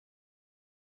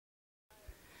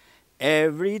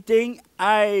Everything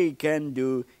I can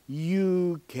do,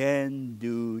 you can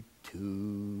do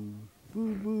too.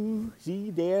 Boo boo. See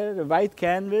there, the white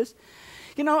canvas.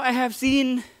 You know, I have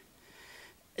seen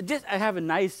this. I have a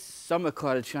nice summer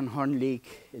cottage on Horn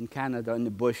Lake in Canada in the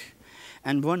bush.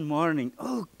 And one morning,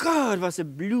 oh God, it was a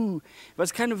blue. It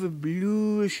was kind of a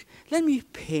bluish. Let me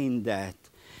paint that.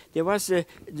 There was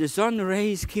the sun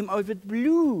rays came out with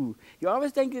blue. You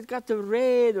always think it got the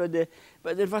red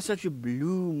but it was such a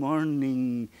blue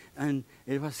morning, and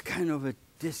it was kind of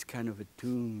this kind of a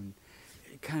tune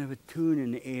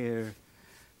in the air.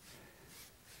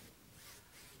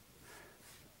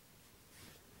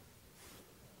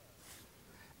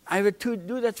 I would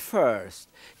do that first.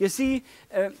 You see,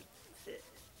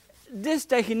 this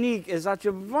technique is such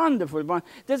a wonderful one.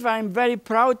 That's why I'm very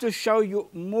proud to show you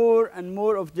more and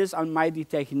more of this almighty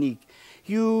technique.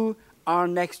 You are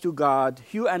next to God.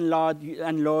 You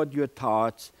unload your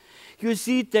thoughts. You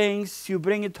see things, you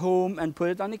bring it home and put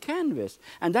it on the canvas.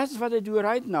 And that's what I do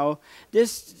right now.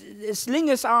 This sling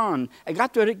is on. I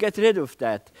got to get rid of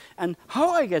that. And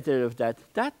how I get rid of that,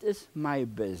 that is my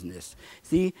business.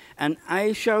 See, and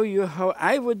I show you how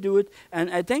I would do it. And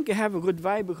I think I have a good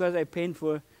vibe because I paint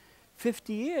for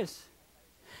 50 years.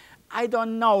 I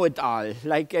don't know it all.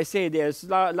 Like I say, there's a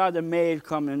lot of mail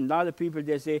coming, a lot of people,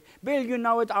 they say, Bill, you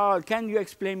know it all. Can you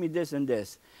explain me this and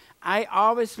this? I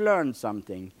always learn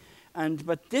something.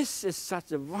 But this is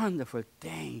such a wonderful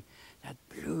thing. That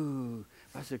blue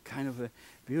was a kind of a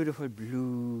beautiful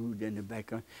blue in the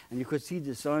background. And you could see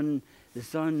the sun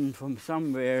from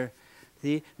somewhere.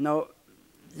 See, now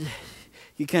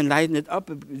you can lighten it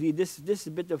up. See, this is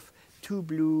a bit of too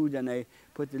blue, then I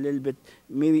put a little bit,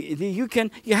 maybe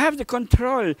you have the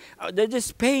control.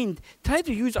 This paint, try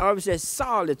to use always a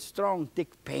solid, strong, thick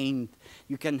paint.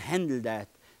 You can handle that.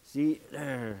 See,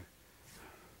 there.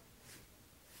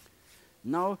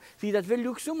 Now, see, that will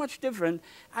look so much different.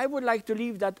 I would like to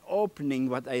leave that opening,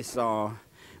 what I saw,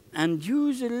 and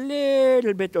use a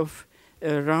little bit of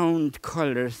round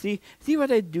color. See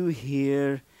what I do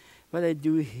here? What I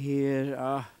do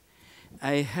here,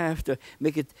 I have to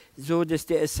make it so that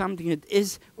there is something that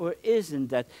is or isn't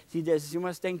that. See, you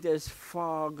must think there's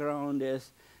foreground,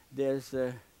 there's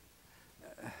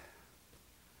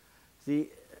see,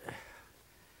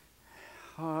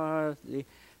 hardly.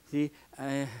 See,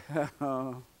 I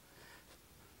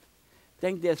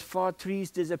think there's 4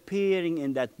 trees disappearing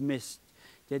in that mist.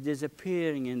 They're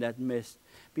disappearing in that mist.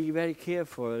 Be very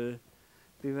careful.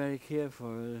 Be very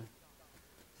careful.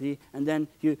 See, and then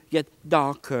you get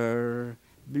darker,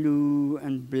 blue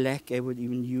and black I would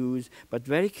even use, but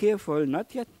very careful,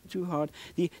 not yet too hard.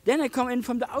 See, then I come in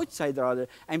from the outside rather.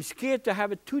 I'm scared to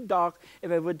have it too dark. If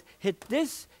I would hit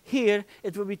this here,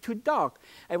 it would be too dark.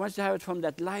 I want to have it from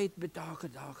that light, but darker,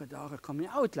 darker, darker, coming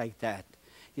out like that.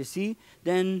 You see?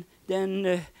 Then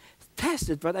test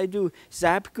it, what I do.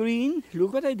 Sap green,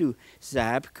 look what I do.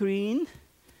 Sap green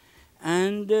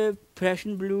and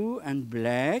Prussian blue and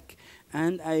black,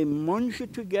 and I munch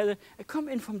it together. I come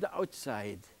in from the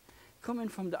outside. Come in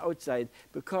from the outside,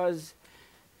 because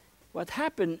what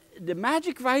happened, the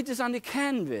magic white is on the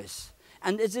canvas,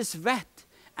 and it is wet.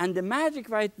 And the magic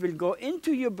white will go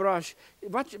into your brush.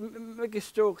 Watch, make a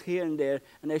stroke here and there,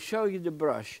 and I show you the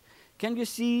brush. Can you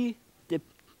see the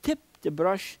tip the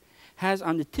brush has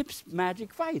on the tips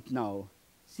magic white now?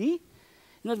 See?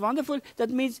 Isn't that wonderful? That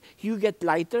means you get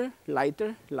lighter,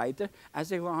 lighter, lighter.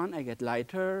 As I go on, I get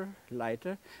lighter,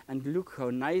 lighter. And look how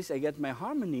nice I get my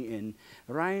harmony in.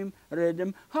 Rhyme,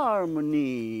 rhythm,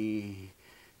 harmony.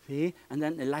 See? And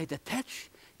then a lighter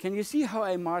touch. Can you see how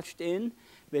I marched in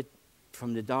with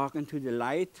from the dark into the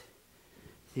light?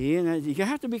 See? And you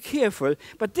have to be careful.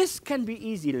 But this can be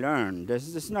easy learned.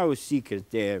 There's no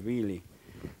secret there, really.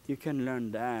 You can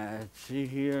learn that. See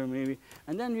here, maybe.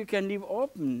 And then you can leave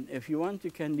open. If you want, you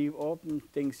can leave open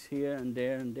things here and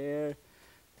there and there.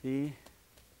 See?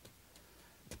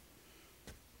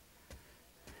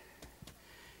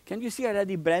 Can you see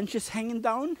already branches hanging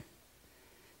down?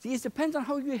 See, it depends on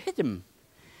how you hit them.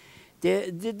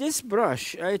 This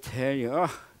brush, I tell you,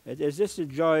 oh, it is just a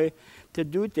joy to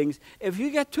do things. If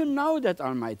you get to know that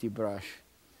almighty brush,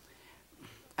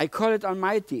 I call it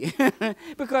almighty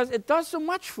because it does so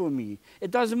much for me. It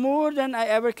does more than I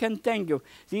ever can think of.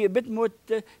 See, a bit more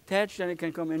touch, then it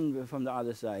can come in from the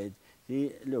other side.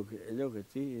 See, look,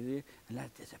 see, and let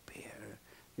it disappear.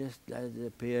 Just let it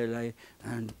disappear, like,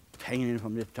 and hanging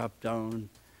from the top down.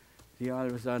 See, all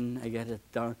of a sudden I get it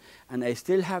down. And I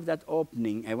still have that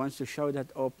opening. I want to show that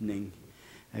opening.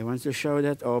 I want to show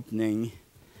that opening.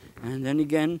 And then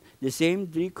again, the same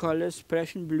 3 colors,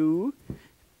 Prussian blue,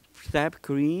 sap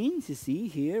greens, you see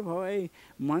here, how I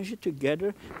munch it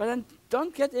together. But then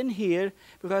don't get in here,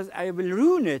 because I will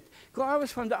ruin it. Go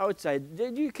always from the outside.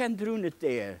 You can't ruin it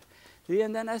there. See,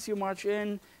 and then as you march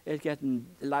in, it's getting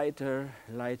lighter,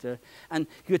 lighter. And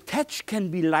your touch can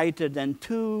be lighter than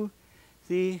 2.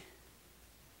 See?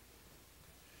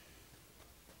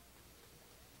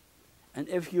 And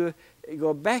if you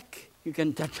go back, you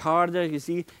can touch harder, you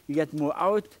see, you get more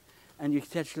out, and you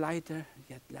touch lighter, you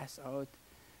get less out.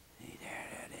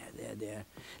 There.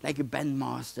 Like a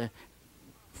bandmaster,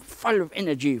 full of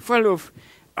energy, full of,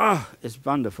 it's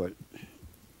wonderful.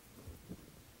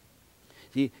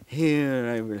 See,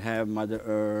 here I will have Mother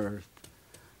Earth.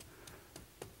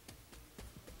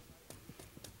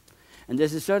 And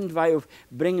there's a certain way of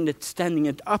bringing it, standing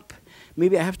it up.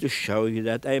 Maybe I have to show you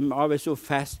that. I'm always so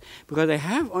fast, because I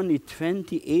have only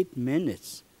 28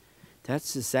 minutes.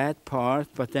 That's the sad part,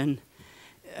 but then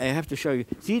I have to show you.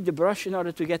 See the brush, in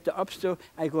order to get the up, so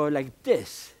I go like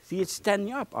this. See, it's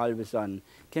standing up all of a sudden.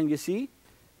 Can you see?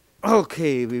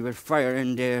 Okay, we will fire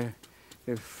in there.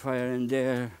 We'll fire in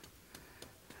there.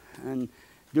 And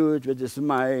do it with a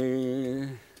smile.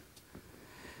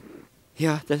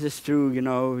 Yeah, that is true, you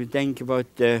know. We think about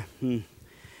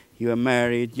you are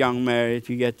married, young married,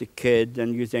 you get the kid,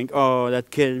 and you think, oh,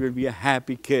 that kid will be a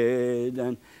happy kid.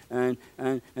 And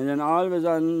then all of a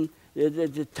sudden,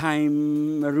 the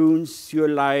time ruins your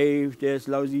life. There's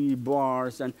lousy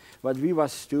bars, but we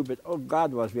was stupid. Oh,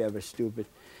 God, was we ever stupid.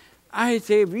 I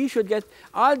say we should get,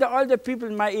 all the people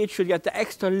my age should get the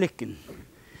extra licking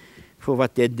for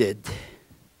what they did.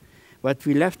 What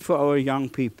we left for our young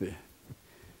people.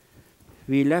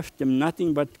 We left them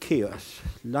nothing but chaos,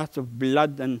 lots of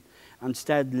blood, and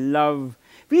instead love.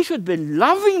 We should be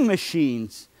loving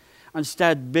machines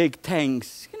instead big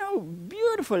tanks. You know,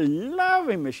 beautiful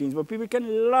loving machines where people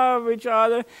can love each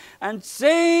other and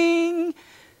sing.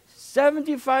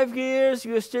 75 years,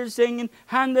 you're still singing.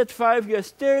 105, you're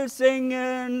still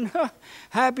singing.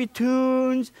 Happy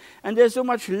tunes. And there's so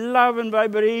much love and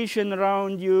vibration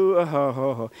around you.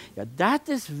 Yeah, that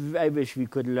is, I wish we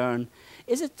could learn.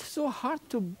 Is it so hard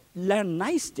to learn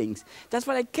nice things? That's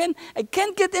what I can't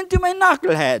get into my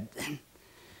knucklehead.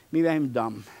 Maybe I'm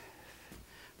dumb.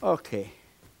 Okay.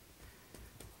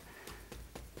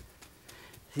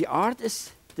 The art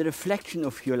is the reflection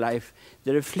of your life,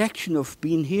 the reflection of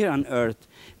being here on earth.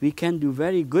 We can do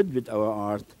very good with our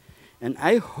art. And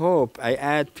I hope I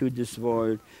add to this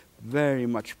world very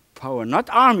much power. Not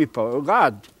army power. Oh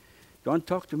God, don't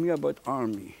talk to me about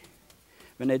army.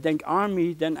 When I think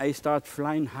army, then I start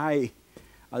flying high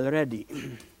already.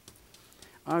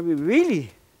 Army,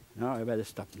 really? No, I better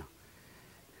stop now.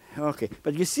 Okay,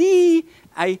 but you see,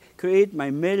 I create my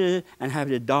middle and have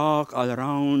the dark all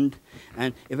around.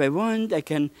 And if I want, I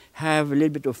can have a little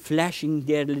bit of flashing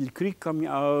there, a little creek coming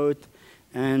out.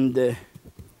 And,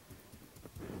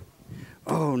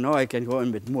 oh, no, I can go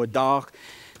in with more dark.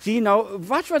 See, now,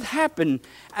 watch what happen.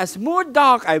 As more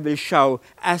dark I will show,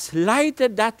 as lighter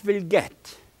that will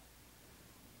get.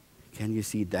 Can you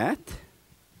see that?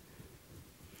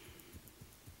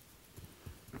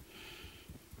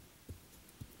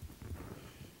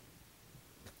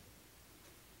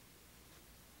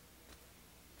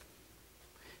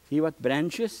 See what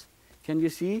branches? Can you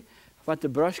see what the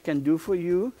brush can do for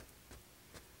you?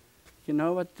 You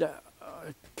know what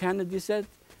Kennedy said?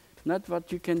 Not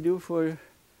what you can do for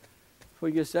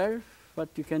yourself, what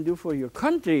you can do for your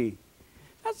country.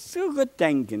 That's so good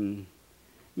thinking.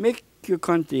 Make your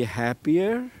country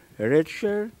happier,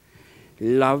 richer,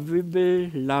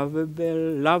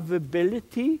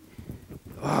 lovability.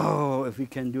 Oh, if we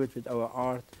can do it with our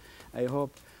art, I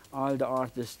hope all the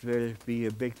artists will be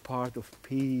a big part of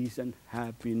peace and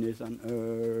happiness on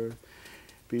earth.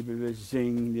 People will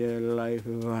sing their life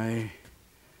away.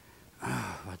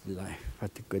 What life,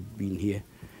 what a good being here.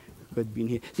 Good being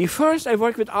here. See, first I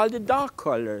work with all the dark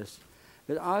colors.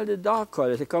 With all the dark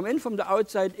colors. I come in from the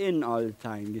outside in all the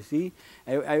time, you see.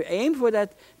 I aim for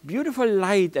that beautiful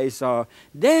light I saw.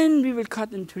 Then we will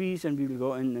cut in trees and we will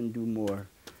go in and do more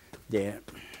there.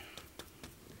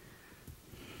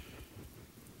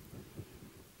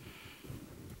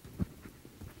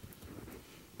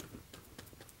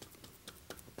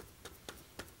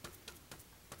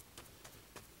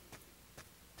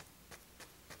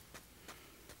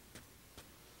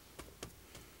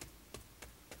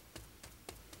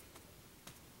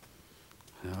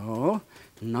 So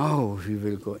now we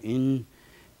will go in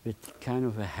with kind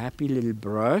of a happy little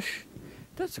brush.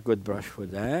 That's a good brush for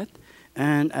that.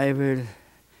 And I will,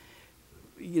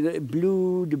 the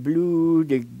blue. You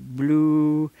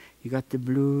got the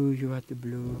blue, you got the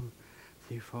blue.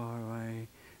 See far away,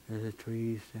 there's a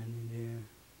tree standing there.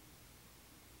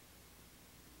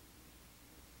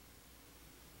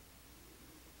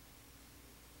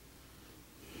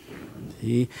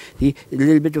 See, a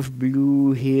little bit of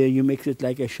blue here. You mix it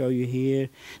like I show you here,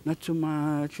 not too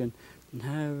much, and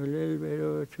have a little bit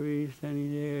of a tree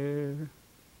standing there.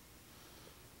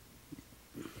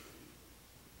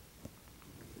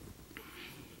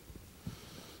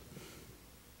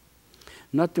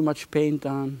 Not too much paint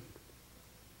on.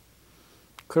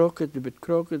 Crooked, a bit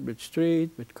straight,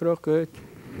 a bit crooked.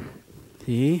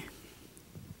 See?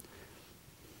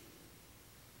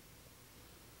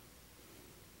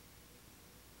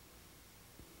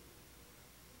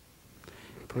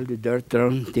 Pull the dirt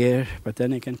down there, but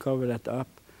then I can cover that up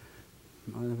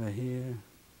all over here.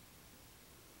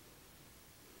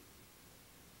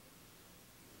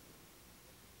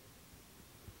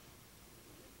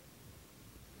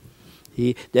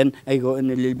 See, then I go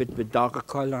in a little bit with darker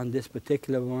color on this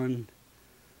particular one.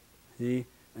 See,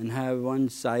 and have one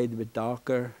side with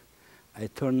darker. I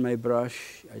turn my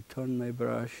brush.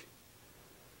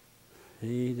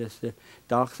 See, that's the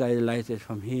dark side lighted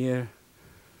from here.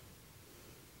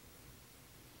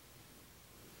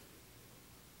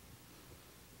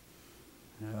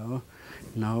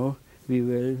 No, we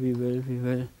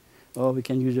will. Oh, we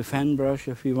can use a fan brush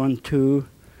if we want to.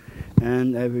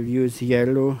 And I will use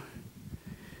yellow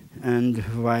and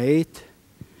white.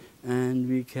 And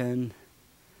we can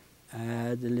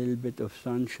add a little bit of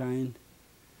sunshine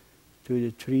to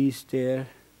the trees there.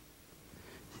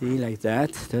 See, like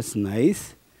that. That's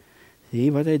nice. See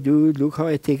what I do? Look how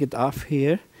I take it off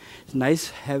here. It's nice,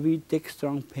 heavy, thick,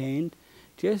 strong paint.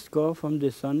 Just go from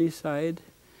the sunny side.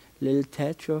 Little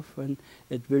touch of, and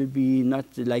it will be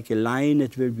not like a line,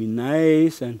 it will be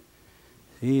nice. And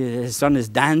see, the sun is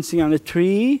dancing on a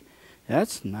tree.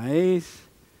 That's nice.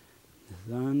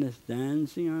 The sun is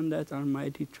dancing on that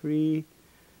almighty tree.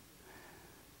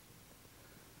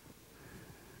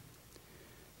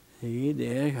 See,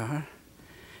 there you are.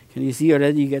 Can you see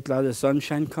already you get a lot of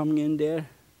sunshine coming in there?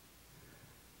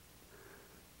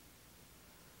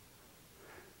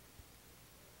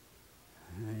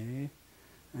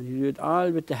 And you do it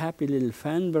all with the happy little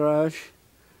fan brush.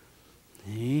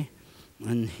 See?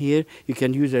 And here you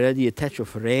can use already a touch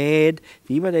of red.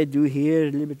 See what I do here?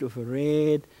 A little bit of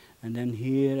red. And then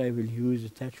here I will use a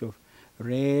touch of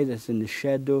red that's in the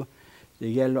shadow. The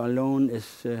yellow alone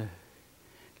is,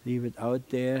 leave it out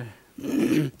there.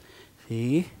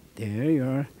 See? There you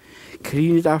are.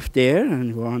 Clean it off there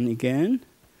and go on again.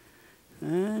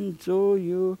 And so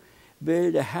you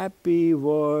build a happy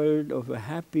world of a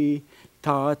happy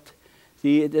thought.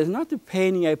 See, it is not the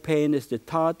painting I paint, it's the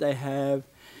thought I have,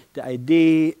 the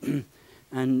idea,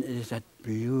 and it's that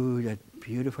blue, that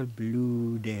beautiful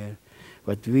blue there.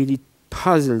 What really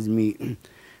puzzles me,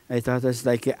 I thought it's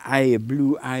like an eye, a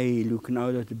blue eye looking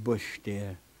out of the bush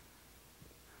there.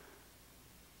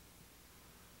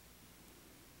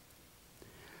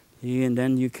 See, and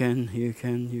then you can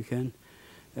even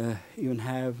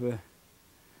have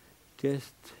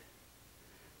just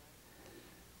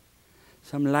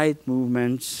some light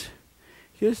movements,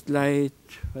 just light,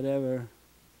 whatever.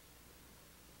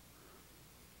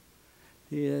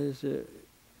 Here's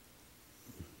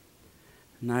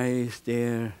nice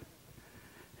there.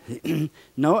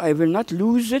 Now I will not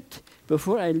lose it.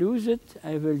 Before I lose it,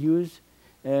 I will use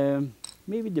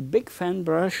maybe the big fan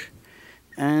brush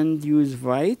and use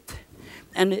white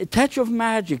and a touch of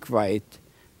magic white.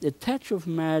 The touch of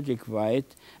magic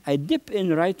white, I dip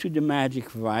in right to the magic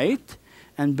white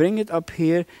and bring it up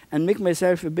here and make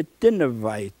myself a bit thinner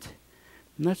white.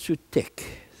 Not so thick,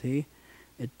 see?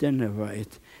 A thinner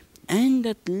white. And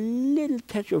that little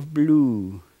touch of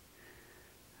blue.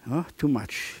 Oh, too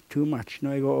much.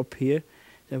 Now I go up here.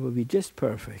 That will be just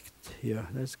perfect. Yeah,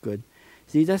 that's good.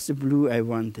 See, that's the blue I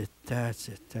wanted. That's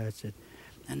it.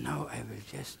 And now I will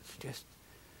just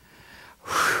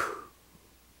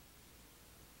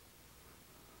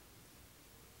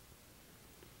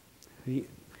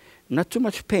not too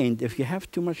much paint. If you have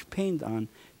too much paint on,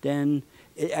 then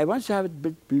I want to have it a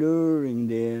bit blurring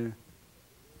there.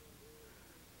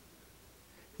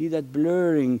 See that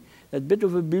blurring, that bit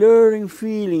of a blurring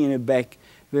feeling in the back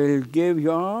will give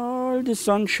you all the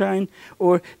sunshine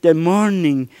or the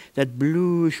morning, that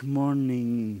bluish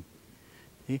morning.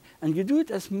 See? And you do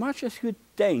it as much as you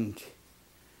think.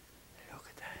 Look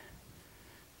at that.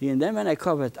 See, and then when I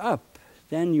cover it up,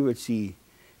 then you will see.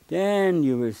 Then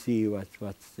you will see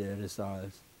what's the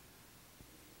result.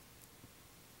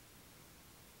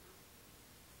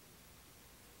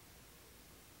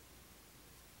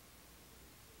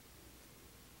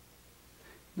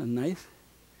 Not nice?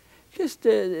 Just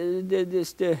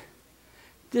the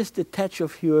touch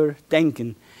of your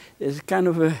thinking. It's kind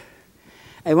of a,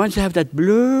 I want to have that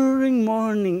blurring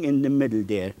morning in the middle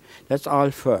there. That's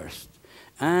all first.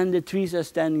 And the trees are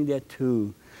standing there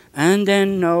too. And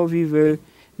then now we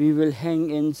will hang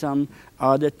in some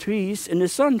other trees in the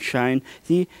sunshine.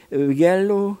 See,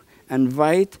 yellow and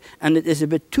white, and it is a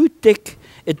bit too thick.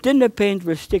 A thinner paint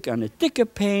will stick on a thicker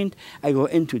paint. I go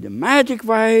into the magic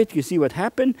white. You see what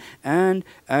happened? And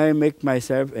I make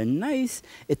myself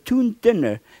a tune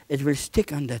thinner. It will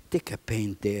stick on the thicker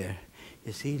paint there.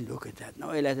 You see, look at that.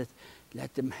 Now I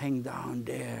let them hang down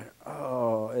there.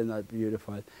 Oh, isn't that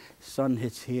beautiful? Sun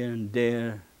hits here and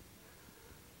there.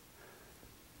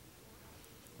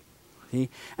 See?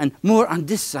 And more on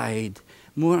this side,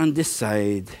 more on this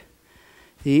side.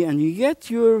 See? And you get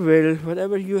your will,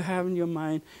 whatever you have in your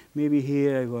mind. Maybe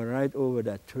here I go right over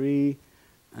that tree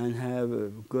and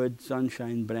have good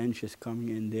sunshine branches coming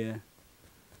in there.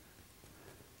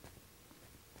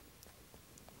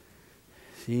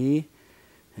 See?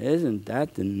 Isn't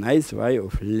that a nice way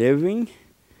of living?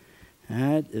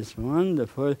 That is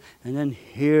wonderful. And then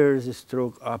here's a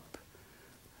stroke up.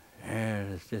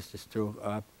 There's just a stroke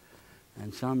up.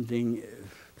 And something,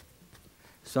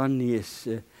 the sun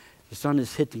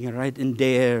is hitting right in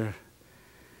there.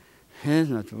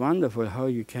 Isn't it wonderful how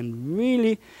you can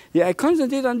really... Yeah, I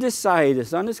concentrate on this side. The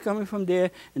sun is coming from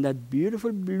there, and that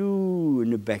beautiful blue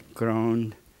in the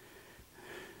background.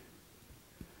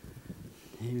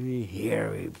 Here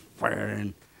we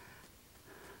burn.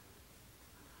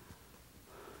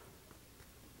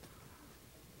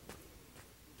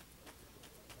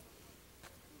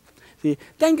 See,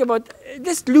 think about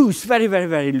this loose, very, very,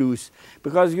 very loose.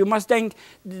 Because you must think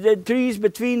the trees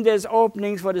between these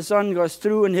openings where the sun goes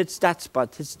through and hits that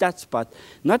spot.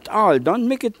 Not all, don't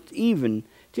make it even.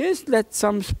 Just let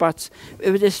some spots,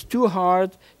 if it is too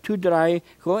hard, too dry,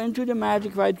 go into the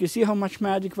magic white. You see how much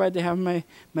magic white I have in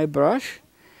my brush?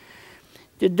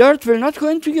 The dirt will not go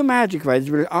into your magic white,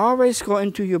 it will always go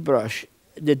into your brush.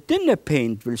 The thinner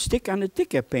paint will stick on the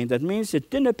thicker paint. That means the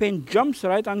thinner paint jumps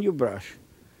right on your brush.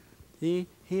 See,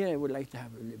 here I would like to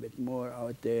have a little bit more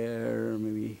out there,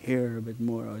 maybe here a bit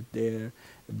more out there,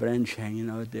 a branch hanging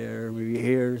out there, maybe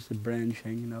here's a branch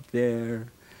hanging up there.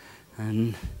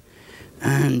 And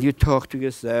you talk to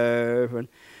yourself,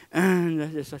 and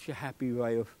that is such a happy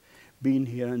way of being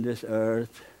here on this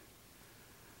earth.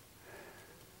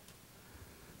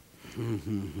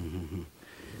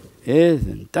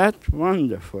 Isn't that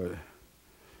wonderful?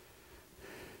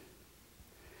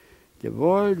 The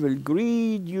world will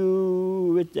greet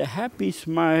you with a happy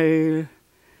smile,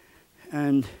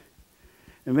 and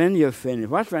when you're finished,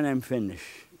 when I'm finished?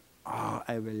 Oh,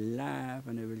 I will laugh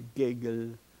and I will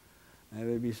giggle. I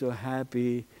will be so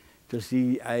happy to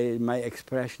see my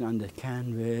expression on the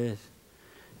canvas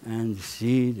and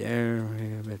see there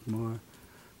a bit more.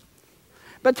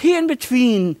 But here in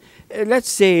between, let's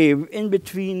say in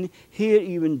between, here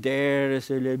even there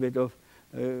is a little bit of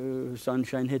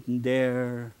sunshine hitting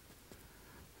there.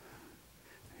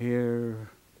 Here.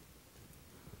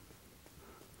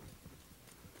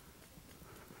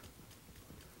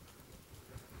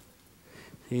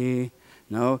 See,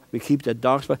 now we keep the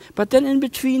dark spot. But then in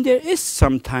between there is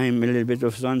sometimes a little bit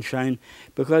of sunshine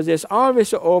because there's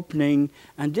always an opening,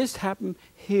 and this happened,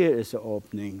 here is an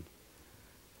opening.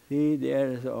 See,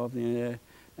 there is an opening there,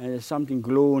 and there's something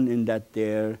glowing in that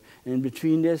there. And in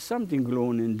between there's something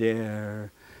glowing in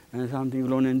there, and something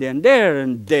glowing in there, and there,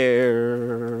 and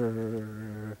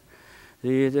there.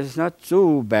 See, it is not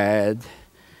so bad.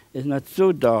 It's not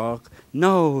so dark.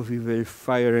 Now we will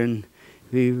fire in.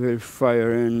 We will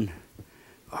fire in.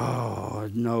 Oh,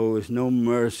 no, it's no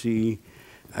mercy.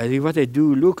 I see what I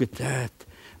do. Look at that.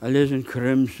 Alizarin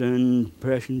crimson,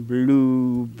 Prussian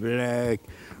blue, black.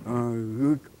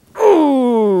 Oh,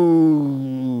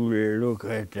 look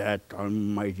at that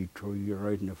almighty tree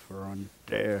right in the front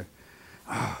there.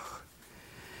 Oh.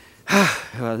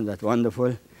 Wasn't that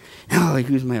wonderful? Now I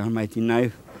use my almighty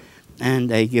knife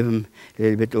and I give him a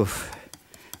little bit of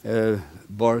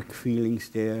bark feelings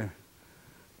there.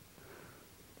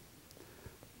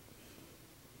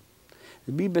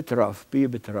 Be a bit rough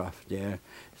there.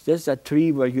 It's just a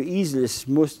tree where you easily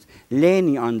most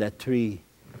leaning on that tree.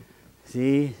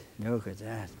 See? Look at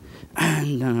that.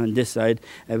 And on this side,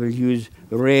 I will use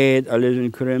red,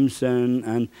 alizarin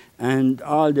crimson, and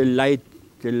all the light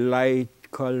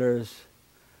colors.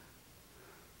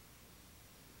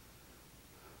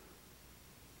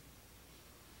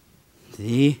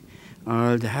 See?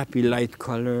 All the happy light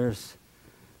colors.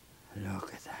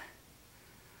 Look at that.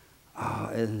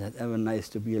 Oh, isn't that ever nice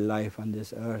to be alive on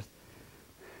this earth?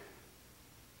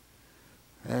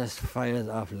 Let's fire it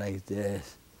off like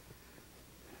this.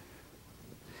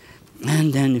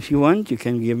 And then if you want, you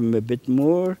can give him a bit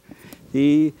more.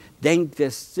 Then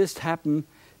this just happened,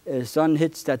 sun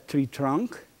hits that tree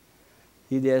trunk.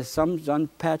 See, there's some sun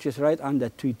patches right on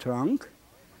that tree trunk.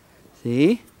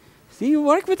 See? See, you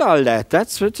work with all that.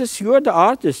 That's what is, you're the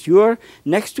artist. You're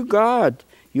next to God.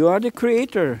 You are the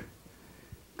creator.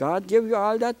 God gave you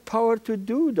all that power to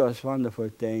do those wonderful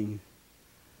things.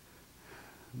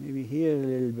 Maybe here a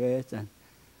little bit. And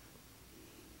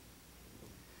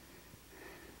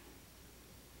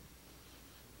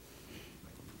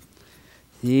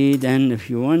see, then if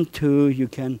you want to, you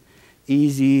can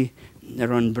easy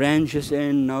run branches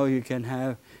in. Now you can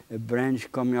have a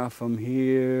branch coming off from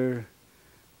here,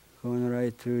 going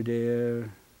right through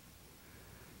there.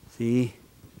 See?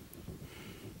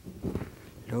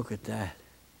 Look at that.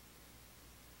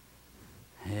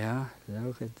 Yeah,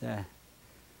 look at that.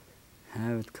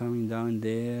 Have it coming down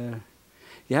there.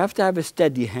 You have to have a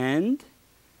steady hand.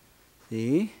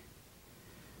 See?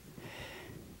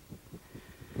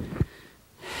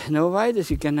 Nowadays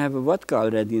you can have a vodka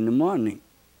already in the morning.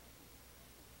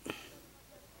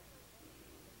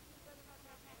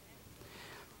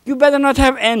 You better not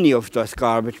have any of those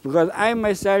garbage, because I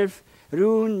myself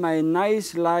ruined my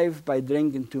nice life by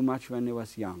drinking too much when I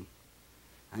was young.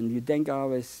 And you think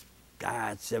always,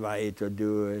 that's the way to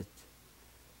do it.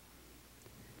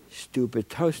 Stupid,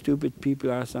 how stupid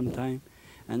people are sometimes.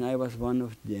 And I was one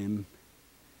of them.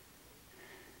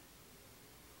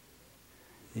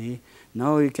 See?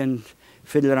 Now you can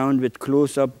fiddle around with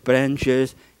close-up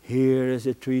branches. Here is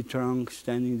a tree trunk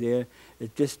standing there.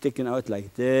 It's just sticking out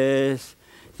like this.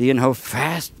 See, and how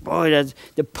fast, boy, that's,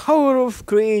 the power of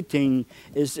creating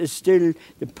is still,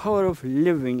 the power of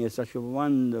living is such a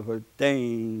wonderful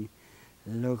thing.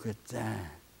 Look at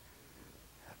that.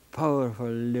 Powerful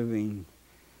living.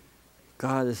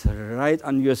 God is right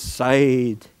on your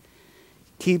side.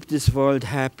 Keep this world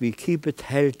happy. Keep it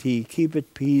healthy. Keep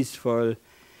it peaceful.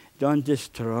 Don't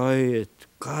destroy it.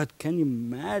 God, can you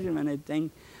imagine when I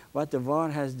think what the war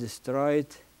has destroyed?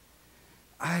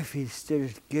 I feel still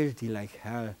guilty like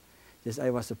hell. Just I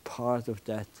was a part of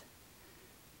that.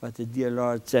 But the dear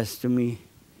Lord says to me,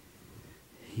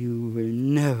 you will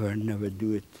never, never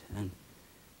do it. And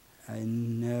I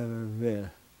never will.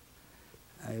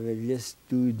 I will just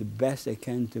do the best I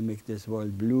can to make this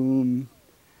world bloom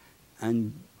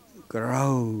and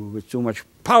grow with so much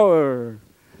power.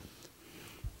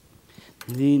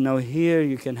 See, now here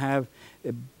you can have,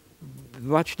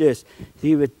 watch this,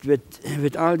 see,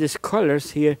 with all these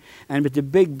colors here and with the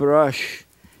big brush,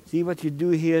 see what you do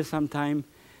here sometime.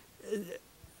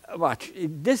 Watch,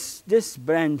 this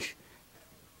branch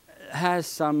has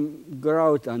some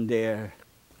growth on there,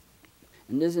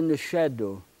 and this in the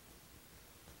shadow.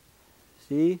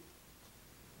 See?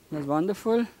 Isn't that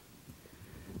wonderful?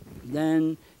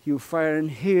 Then you fire in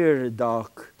here a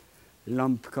dark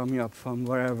lump coming up from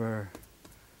wherever.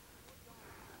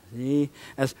 See?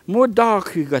 As more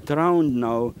dark you get around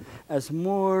now, as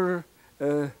more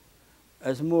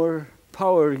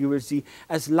power you will see,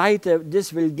 as lighter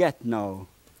this will get now.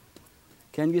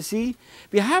 Can you see?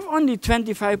 We have only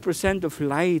 25% of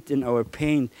light in our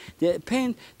paint. There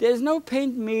is no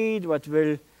paint made what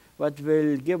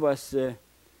will give us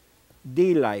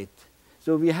daylight.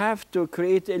 So we have to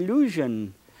create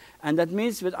illusion. And that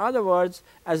means, with other words,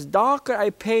 as darker I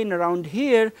paint around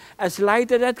here, as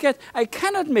lighter that gets. I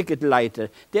cannot make it lighter.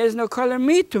 There is no color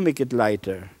made to make it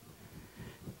lighter.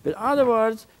 With other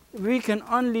words, we can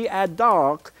only add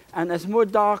dark, and as more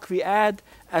dark we add,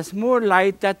 as more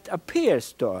light that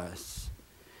appears to us.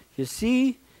 You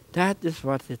see, that is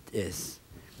what it is.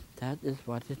 That is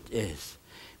what it is.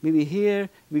 Maybe here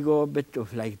we go a bit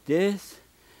of like this.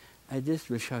 I just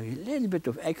will show you a little bit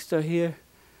of extra here.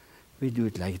 We do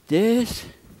it like this,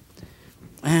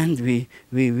 and we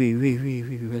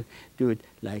will do it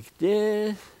like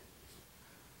this.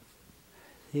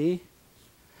 See?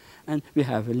 And we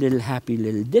have a little happy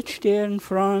little ditch there in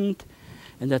front,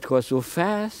 and that goes so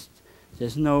fast.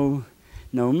 There's no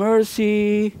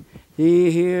mercy.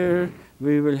 See here,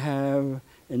 we will have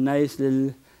a nice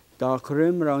little dark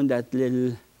rim around that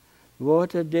little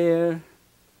water there.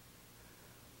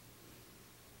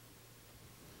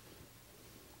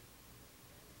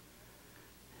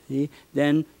 See?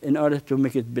 Then, in order to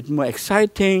make it a bit more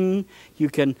exciting, you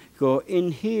can go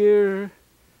in here,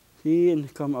 see,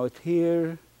 and come out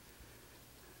here.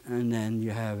 And then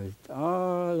you have it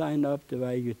all lined up the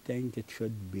way you think it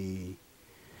should be.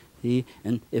 See?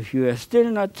 And if you are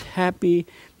still not happy,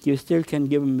 you still can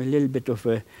give them a little bit of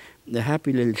a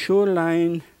happy little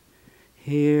shoreline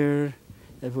here.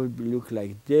 That would look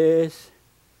like this.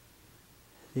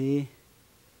 See?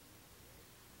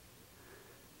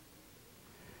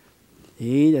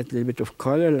 See, that little bit of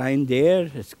color line there,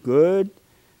 that's good.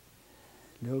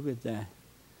 Look at that.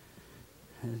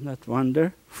 Isn't that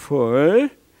wonderful?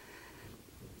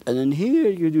 And then here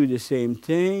you do the same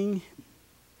thing.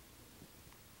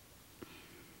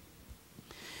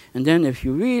 And then if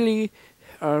you really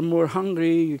are more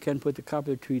hungry, you can put a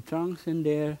couple of tree trunks in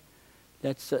there.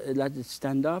 Let it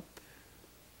stand up.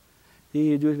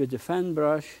 See, you do it with the fan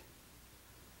brush.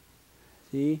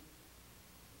 See?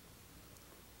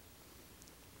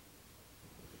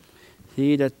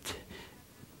 See that?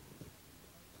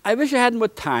 I wish I had more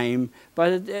time,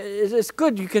 but it's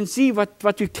good. You can see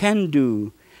what you can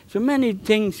do. So many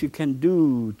things you can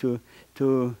do to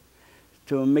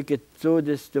make it so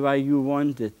this the way you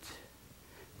want it.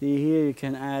 See, here you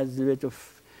can add a bit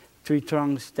of tree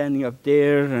trunks standing up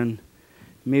there, and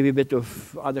maybe a bit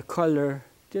of other color.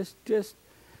 Just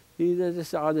see,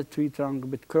 there's the other tree trunk, a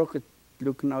bit crooked,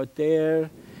 looking out there,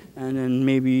 and then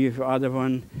maybe the other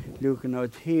one looking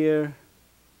out here.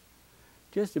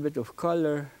 Just a bit of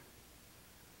color.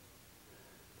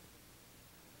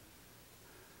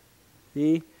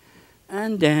 See?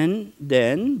 And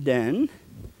then,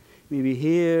 maybe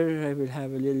here I will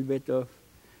have a little bit of,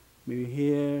 maybe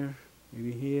here,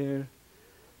 maybe here,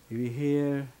 maybe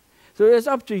here. So it's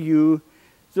up to you.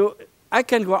 So I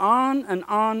can go on and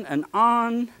on and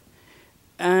on,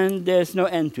 and there's no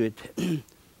end to it.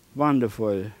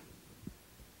 Wonderful.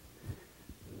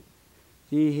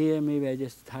 See here, maybe I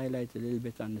just highlight a little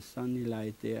bit on the sunny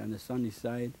light there, on the sunny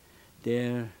side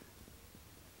there.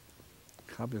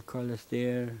 Couple of colors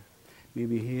there,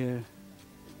 maybe here.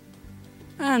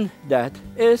 And that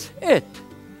is it.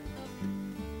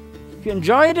 If you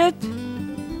enjoyed it,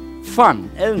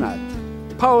 fun, isn't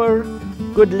it? Power,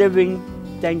 good living.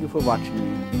 Thank you for watching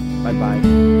me.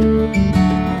 Bye-bye.